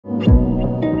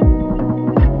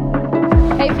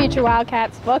Hey future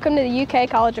Wildcats, welcome to the UK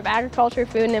College of Agriculture,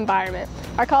 Food and Environment.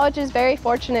 Our college is very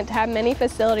fortunate to have many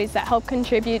facilities that help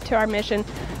contribute to our mission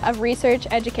of research,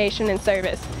 education and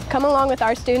service. Come along with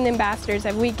our student ambassadors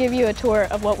as we give you a tour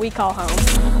of what we call home.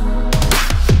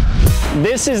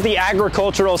 This is the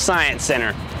Agricultural Science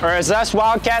Center, or as us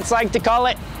Wildcats like to call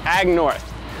it, Ag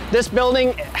North. This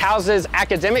building houses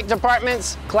academic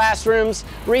departments, classrooms,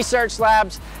 research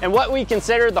labs, and what we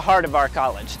consider the heart of our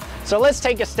college. So let's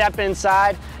take a step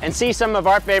inside and see some of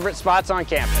our favorite spots on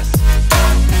campus.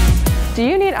 Do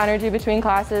you need energy between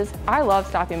classes? I love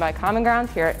stopping by Common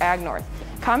Grounds here at Ag North.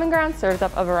 Common Grounds serves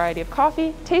up a variety of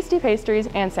coffee, tasty pastries,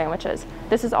 and sandwiches.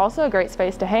 This is also a great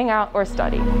space to hang out or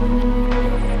study.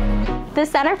 The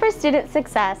Center for Student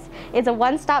Success is a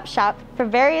one-stop shop for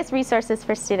various resources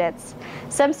for students.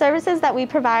 Some services that we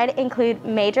provide include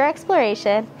major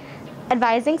exploration,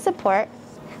 advising support,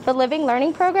 the Living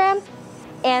Learning Program,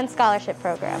 and scholarship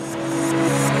programs.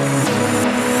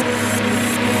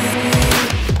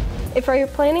 If you're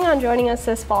planning on joining us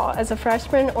this fall as a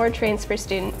freshman or transfer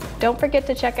student, don't forget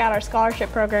to check out our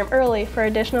scholarship program early for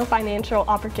additional financial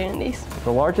opportunities.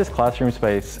 The largest classroom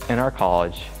space in our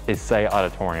college is SAY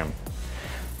Auditorium.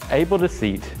 Able to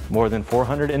seat more than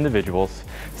 400 individuals,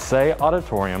 SAY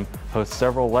Auditorium hosts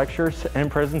several lectures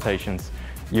and presentations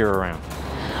year-round.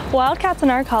 Wildcats in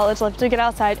our college love to get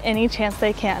outside any chance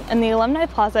they can, and the Alumni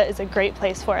Plaza is a great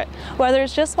place for it. Whether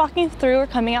it's just walking through or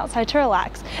coming outside to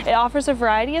relax, it offers a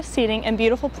variety of seating and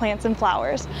beautiful plants and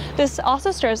flowers. This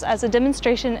also serves as a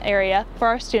demonstration area for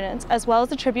our students, as well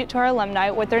as a tribute to our alumni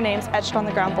with their names etched on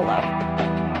the ground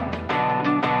below.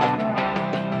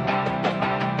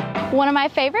 One of my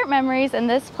favorite memories in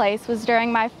this place was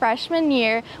during my freshman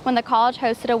year when the college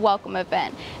hosted a welcome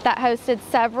event that hosted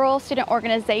several student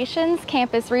organizations,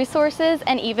 campus resources,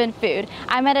 and even food.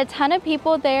 I met a ton of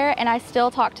people there and I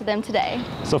still talk to them today.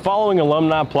 So following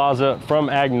Alumni Plaza from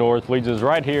Ag North leads us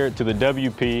right here to the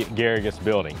WP Garrigus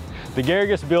building. The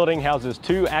Garrigus building houses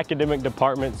two academic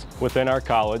departments within our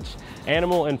college,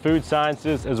 animal and food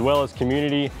sciences, as well as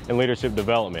community and leadership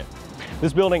development.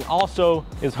 This building also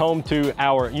is home to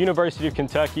our University of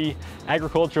Kentucky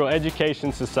Agricultural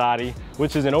Education Society,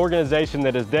 which is an organization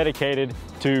that is dedicated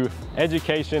to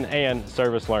education and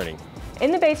service learning.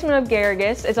 In the basement of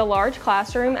Garrigus is a large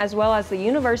classroom as well as the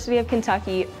University of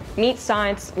Kentucky Meat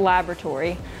Science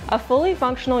Laboratory, a fully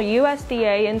functional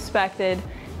USDA-inspected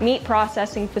meat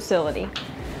processing facility.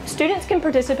 Students can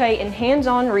participate in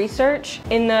hands-on research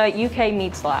in the UK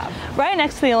Meats Lab. Right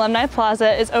next to the Alumni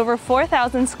Plaza is over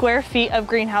 4,000 square feet of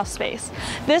greenhouse space.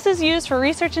 This is used for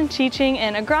research and teaching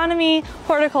in agronomy,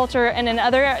 horticulture, and in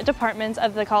other departments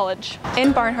of the college.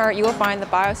 In Barnhart, you will find the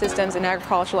biosystems and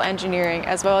agricultural engineering,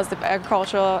 as well as the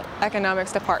agricultural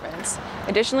economics departments.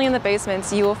 Additionally, in the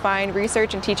basements, you will find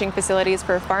research and teaching facilities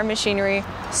for farm machinery,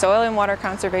 soil and water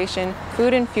conservation,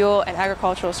 food and fuel, and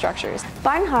agricultural structures.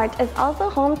 Barnhart is also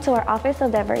home to our Office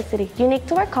of Diversity. Unique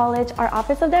to our college, our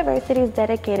Office of Diversity is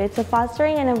dedicated to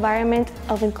fostering an environment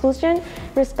of inclusion,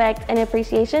 respect, and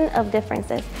appreciation of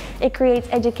differences. It creates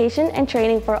education and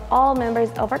training for all members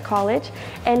of our college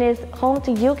and is home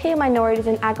to UK minorities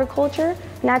in agriculture,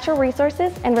 natural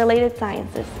resources, and related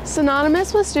sciences.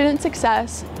 Synonymous with student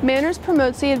success, Manners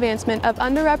promotes the advancement of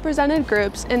underrepresented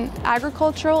groups in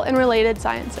agricultural and related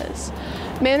sciences.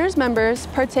 Manners members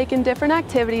partake in different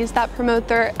activities that promote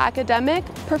their academic,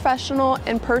 professional,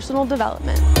 and personal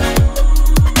development.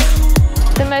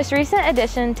 The most recent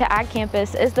addition to Ag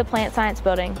Campus is the Plant Science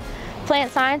Building.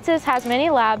 Plant Sciences has many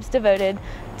labs devoted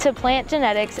to plant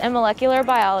genetics and molecular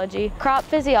biology, crop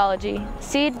physiology,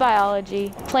 seed biology,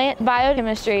 plant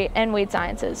biochemistry, and weed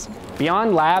sciences.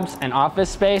 Beyond labs and office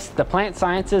space, the Plant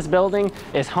Sciences building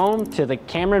is home to the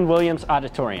Cameron Williams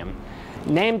Auditorium.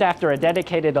 Named after a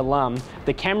dedicated alum,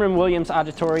 the Cameron Williams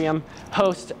Auditorium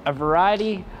hosts a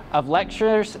variety of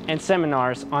lectures and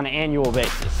seminars on an annual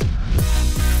basis.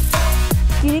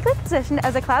 Uniquely positioned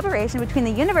as a collaboration between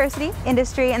the university,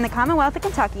 industry, and the Commonwealth of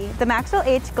Kentucky, the Maxwell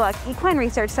H. Gluck Equine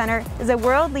Research Center is a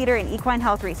world leader in equine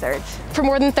health research. For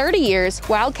more than 30 years,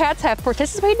 Wildcats have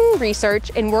participated in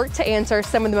research and worked to answer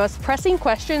some of the most pressing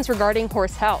questions regarding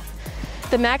horse health.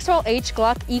 The Maxwell H.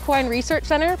 Gluck Equine Research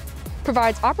Center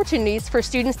provides opportunities for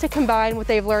students to combine what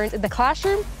they've learned in the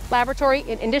classroom, laboratory,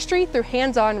 and industry through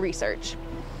hands-on research.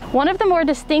 One of the more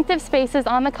distinctive spaces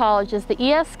on the college is the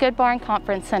E.S. Goodbarn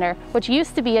Conference Center, which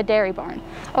used to be a dairy barn.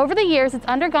 Over the years, it's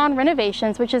undergone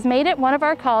renovations, which has made it one of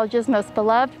our college's most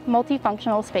beloved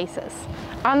multifunctional spaces.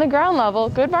 On the ground level,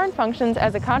 Goodbarn functions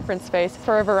as a conference space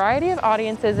for a variety of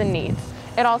audiences and needs.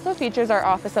 It also features our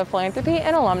Office of Philanthropy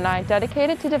and Alumni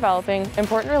dedicated to developing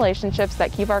important relationships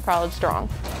that keep our college strong.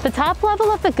 The top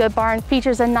level of the Good Barn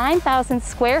features a 9,000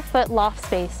 square foot loft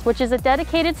space, which is a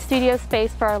dedicated studio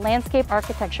space for our landscape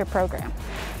architecture program.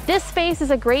 This space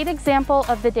is a great example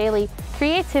of the daily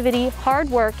creativity, hard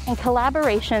work, and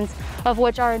collaborations of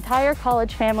which our entire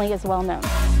college family is well known.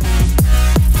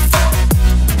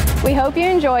 We hope you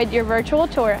enjoyed your virtual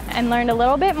tour and learned a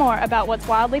little bit more about what's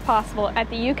wildly possible at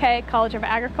the UK College of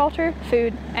Agriculture,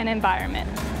 Food and Environment.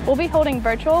 We'll be holding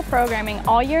virtual programming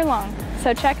all year long,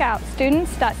 so check out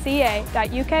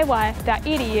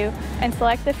students.ca.uky.edu and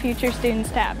select the Future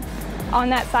Students tab. On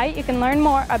that site, you can learn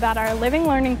more about our Living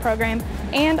Learning program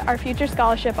and our future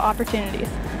scholarship opportunities.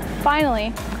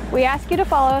 Finally, we ask you to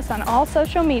follow us on all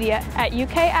social media at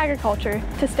UK Agriculture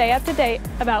to stay up to date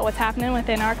about what's happening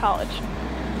within our college.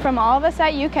 From all of us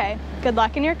at UK, good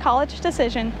luck in your college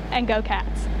decision and go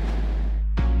Cats!